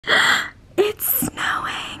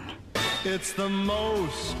It's the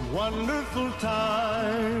most wonderful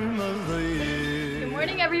time of the year. Good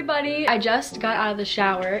morning, everybody. I just got out of the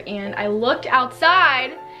shower and I looked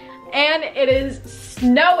outside and it is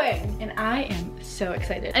snowing and I am so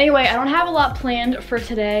excited. Anyway, I don't have a lot planned for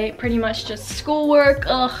today. Pretty much just schoolwork.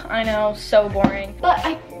 Ugh, I know, so boring. But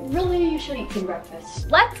I really should eat some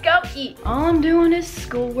breakfast. Let's go eat. All I'm doing is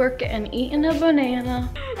schoolwork and eating a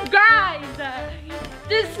banana. Guys,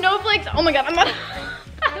 the snowflakes, oh my God, I'm gonna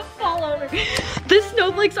fall over. The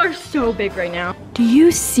snowflakes are so big right now. Do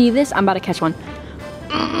you see this? I'm about to catch one.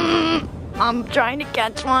 I'm trying to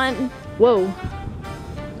catch one. Whoa.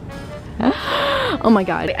 Oh my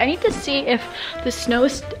God. I need to see if the snow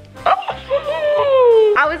is,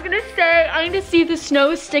 I was gonna say, I need to see if the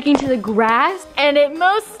snow is sticking to the grass, and it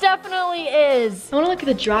most definitely is. I wanna look at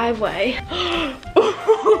the driveway.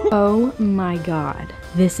 Oh my God.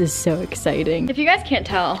 This is so exciting. If you guys can't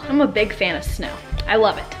tell, I'm a big fan of snow. I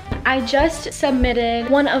love it. I just submitted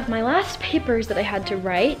one of my last papers that I had to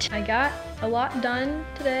write. I got a lot done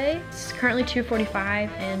today. It's currently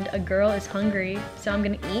 2:45 and a girl is hungry, so I'm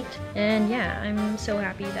gonna eat. And yeah, I'm so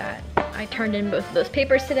happy that I turned in both of those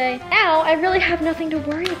papers today. Now, I really have nothing to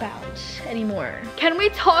worry about anymore. Can we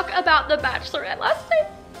talk about The Bachelorette last night?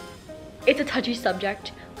 It's a touchy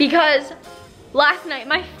subject because last night,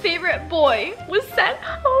 my favorite boy was sent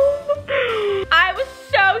home. I was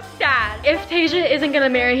so sad. If Tasia isn't gonna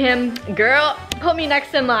marry him, girl, put me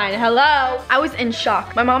next in line, hello? I was in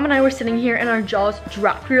shock. My mom and I were sitting here and our jaws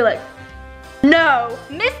dropped. We were like, no,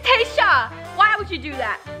 Miss Tasia, why would you do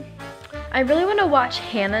that? I really wanna watch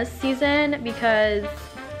Hannah's season because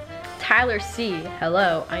Tyler C,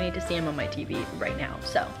 hello, I need to see him on my TV right now,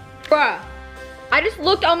 so. Bruh, I just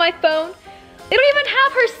looked on my phone. They don't even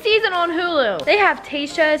have her season on Hulu. They have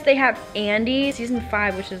Tayshia's, they have Andy, season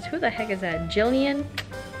 5, which is, who the heck is that? Jillian?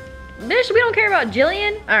 Bitch, we don't care about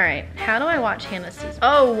Jillian? All right, how do I watch Hannah's season?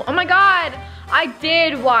 Oh my God, I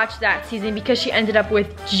did watch that season because she ended up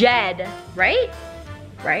with Jed, right?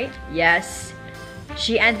 Right, yes.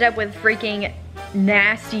 She ended up with freaking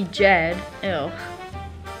nasty Jed. Ew,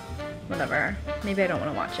 whatever. Maybe I don't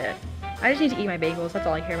wanna watch it. I just need to eat my bagels, that's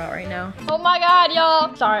all I care about right now. Oh my God,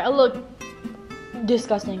 y'all. Sorry, I look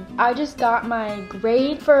disgusting. I just got my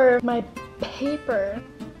grade for my paper.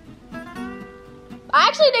 I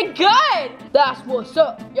actually did good! That's what's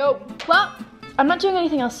up, yo. Well, I'm not doing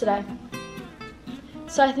anything else today.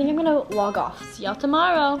 So I think I'm gonna log off. See y'all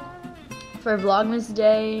tomorrow for Vlogmas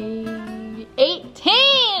day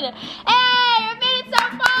 18! Hey, we made it so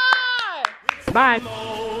far! Bye.